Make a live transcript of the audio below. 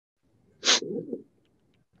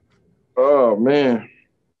Oh man.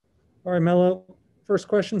 All right, Mello. First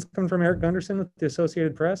question's coming from Eric Gunderson with the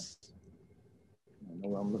Associated Press.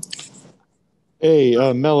 Hey,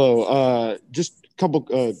 Mello, just a couple,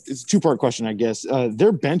 it's a two-part question, I guess.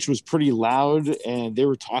 Their bench was pretty loud and they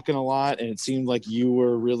were talking a lot, and it seemed like you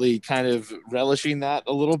were really kind of relishing that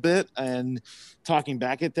a little bit and talking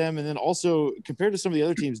back at them. And then also, compared to some of the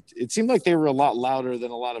other teams, it seemed like they were a lot louder than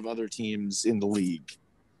a lot of other teams in the league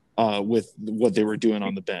with what they were doing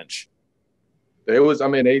on the bench. They were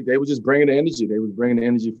just bringing the energy. They was bringing the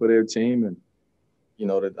energy for their team. And,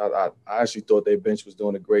 I actually thought their bench was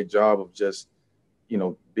doing a great job of just,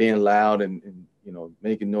 being loud and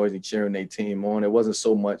making noise and cheering their team on. It wasn't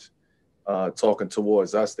so much talking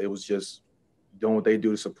towards us. They was just doing what they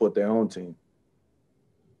do to support their own team.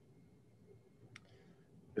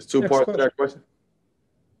 There's two parts to that question.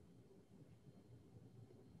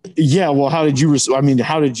 Yeah, well, how did you?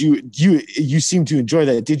 How did you seem to enjoy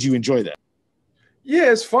that? Did you enjoy that?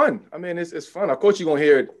 Yeah, it's fun. I mean, it's fun. Of course, you're gonna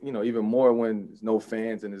hear it, even more when there's no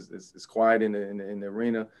fans and it's quiet in the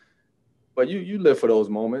arena. But you live for those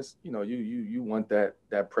moments. You want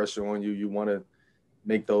that pressure on you. You want to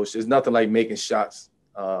make those. There's nothing like making shots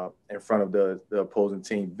in front of the opposing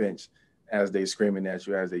team bench as they screaming at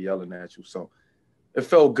you, as they yelling at you. So it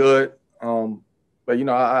felt good. But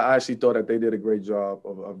I actually thought that they did a great job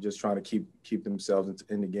of just trying to keep themselves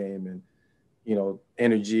in the game and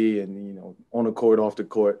energy and on the court, off the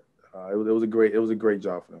court. It was a great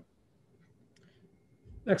job for them.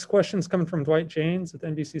 Next question is coming from Dwight James at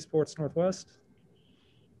NBC Sports Northwest.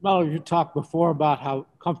 Mel, you talked before about how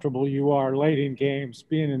comfortable you are late in games,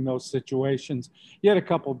 being in those situations. You had a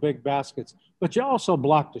couple big baskets, but you also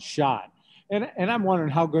blocked a shot. And I'm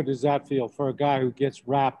wondering, how good does that feel for a guy who gets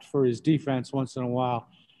wrapped for his defense once in a while?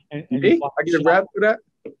 And I get wrapped for that?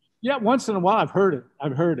 Yeah, once in a while. I've heard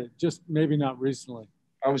it, just maybe not recently.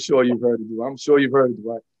 I'm sure you've heard it,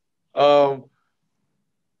 Dwight.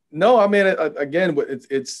 No, I mean, again,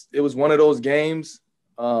 it was one of those games.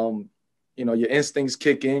 Your instincts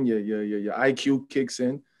kick in, your IQ kicks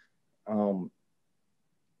in.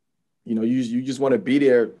 You just want to be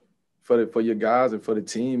there for your guys and for the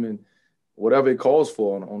team, and whatever it calls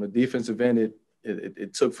for. On the defensive end,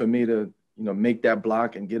 it took for me to make that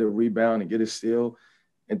block and get a rebound and get a steal,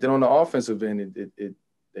 and then on the offensive end,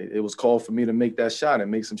 it was called for me to make that shot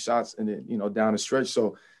and make some shots and down the stretch.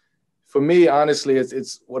 So for me, honestly,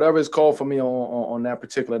 it's whatever is called for me on that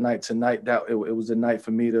particular night tonight. That it was a night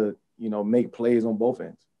for me to make plays on both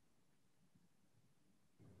ends.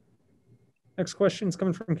 Next question is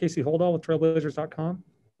coming from Casey Holdahl with Trailblazers.com.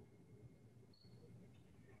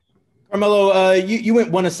 Carmelo, you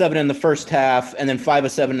went 1 of 7 in the first half and then 5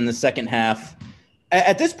 of 7 in the second half.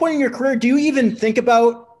 At this point in your career, do you even think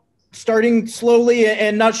about starting slowly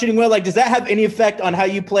and not shooting well? Like, does that have any effect on how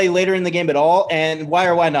you play later in the game at all? And why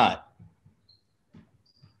or why not?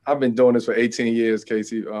 I've been doing this for 18 years,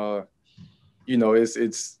 Casey.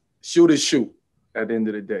 It's shoot is shoot at the end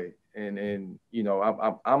of the day. And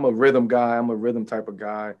I'm a rhythm guy. I'm a rhythm type of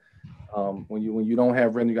guy. When you don't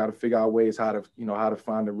have rhythm, you got to figure out ways how to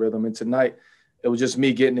find the rhythm. And tonight, it was just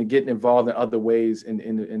me getting involved in other ways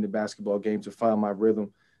in the basketball game to find my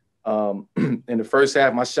rhythm. In the first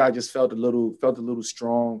half, my shot just felt a little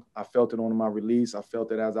strong. I felt it on my release. I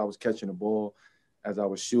felt it as I was catching the ball, as I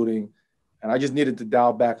was shooting. And I just needed to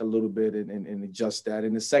dial back a little bit and adjust that.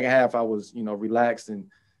 In the second half, I was, relaxed and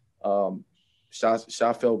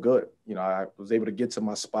shot felt good. I was able to get to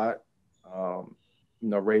my spot,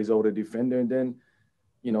 raise over the defender. And then,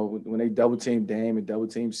 when they double team Dame and double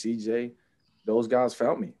team CJ, those guys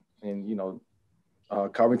found me. And,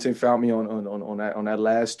 Covington found me on that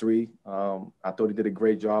last three. I thought he did a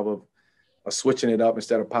great job of switching it up.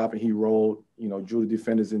 Instead of popping, he rolled, drew the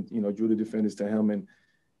defenders to him. And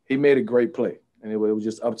he made a great play, and it was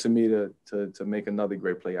just up to me to make another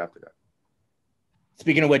great play after that.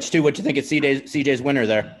 Speaking of which, too, what do you think of CJ's winner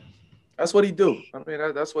there? That's what he do. I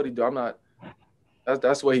mean, that's what he do.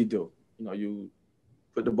 That's what he do. You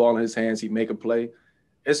put the ball in his hands, he make a play.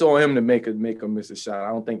 It's on him to make him miss a shot. I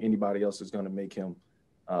don't think anybody else is going to make him,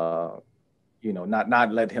 not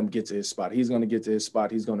let him get to his spot. He's going to get to his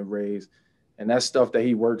spot. He's going to raise, and that's stuff that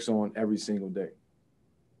he works on every single day.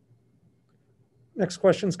 Next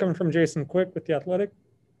question is coming from Jason Quick with The Athletic.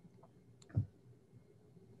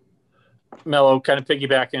 Mello, kind of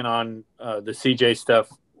piggybacking on the CJ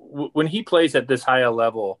stuff. When he plays at this high a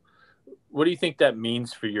level, what do you think that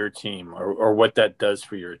means for your team or what that does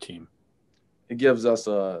for your team? It gives us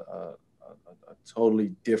a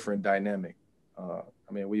totally different dynamic. I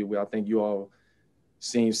think you all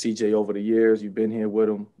seen CJ over the years. You've been here with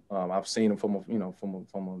him. I've seen him from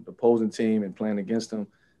the opposing team and playing against him,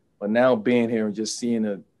 but now being here and just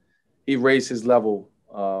seeing he raised his level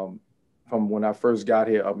from when I first got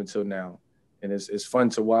here up until now, and it's fun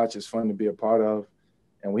to watch. It's fun to be a part of,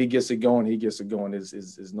 and when he gets it going,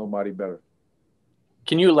 Is nobody better.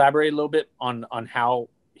 Can you elaborate a little bit on how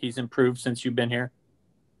he's improved since you've been here?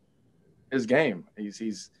 His game.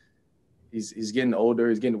 He's getting older.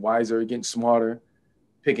 He's getting wiser. He's getting smarter,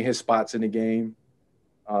 picking his spots in the game.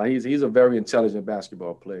 He's a very intelligent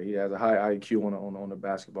basketball player. He has a high IQ on the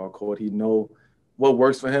basketball court. He know what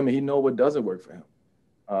works for him, and he know what doesn't work for him.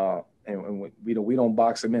 And we don't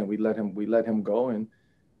box him in. We let him go, and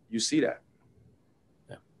you see that.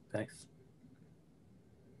 Yeah, thanks.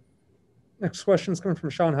 Next question is coming from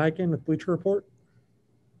Sean Hyken with Bleacher Report.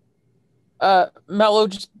 Melo,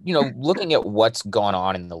 just, looking at what's gone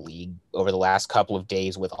on in the league over the last couple of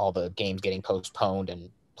days with all the games getting postponed and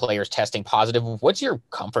players testing positive, what's your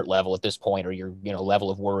comfort level at this point, or your, level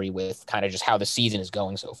of worry with kind of just how the season is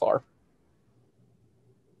going so far?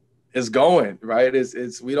 It's going, right.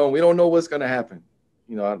 We don't know what's going to happen.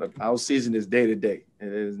 Our season is day to day.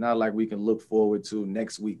 It's not like we can look forward to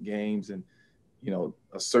next week games and,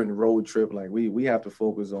 a certain road trip. Like we have to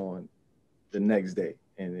focus on the next day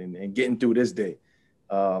and getting through this day.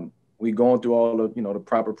 We going through all of, the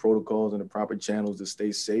proper protocols and the proper channels to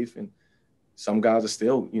stay safe. And some guys are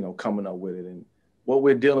still, coming up with it. And what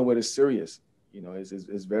we're dealing with is serious.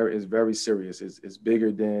 It's very serious. It's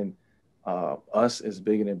bigger than us. It's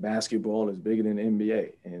bigger than basketball. It's bigger than the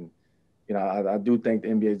NBA. And, I do think the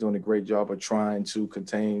NBA is doing a great job of trying to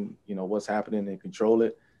contain, what's happening and control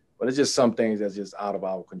it. But it's just some things that's just out of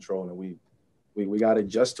our control, and we got to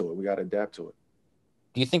adjust to it. We got to adapt to it.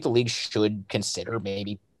 Do you think the league should consider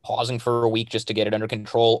maybe pausing for a week just to get it under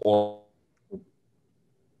control? Or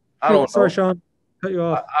I don't know. Sorry, Sean, cut you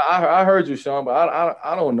off. I heard you, Sean, but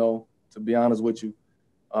I don't know, to be honest with you.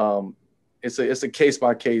 It's a case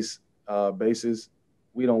by case basis.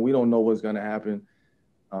 We don't know what's going to happen.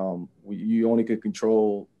 You only can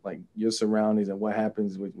control like your surroundings and what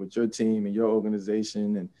happens with your team and your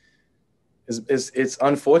organization, and it's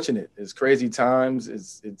unfortunate. It's crazy times.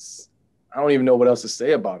 It's I don't even know what else to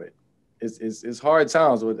say about it. It's hard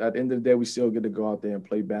times, but at the end of the day, we still get to go out there and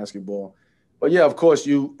play basketball. But yeah, of course,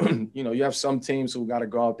 you have some teams who got to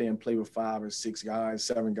go out there and play with 5 or 6 guys,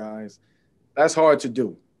 7 guys. That's hard to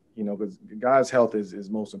do, because the guy's health is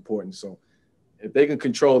most important. So if they can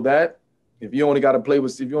control that, if you only can play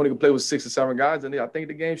with 6 or 7 guys, then I think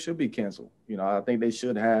the game should be canceled. I think they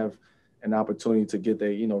should have an opportunity to get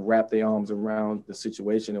wrap their arms around the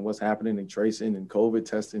situation and what's happening and tracing and COVID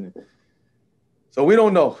testing. So we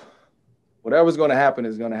don't know. Whatever's going to happen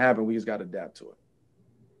is going to happen. We just got to adapt to it.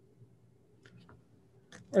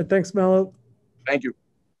 All right, thanks, Melo. Thank you.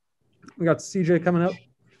 We got CJ coming up.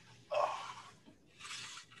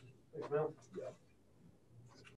 Thanks, Mel. Yeah.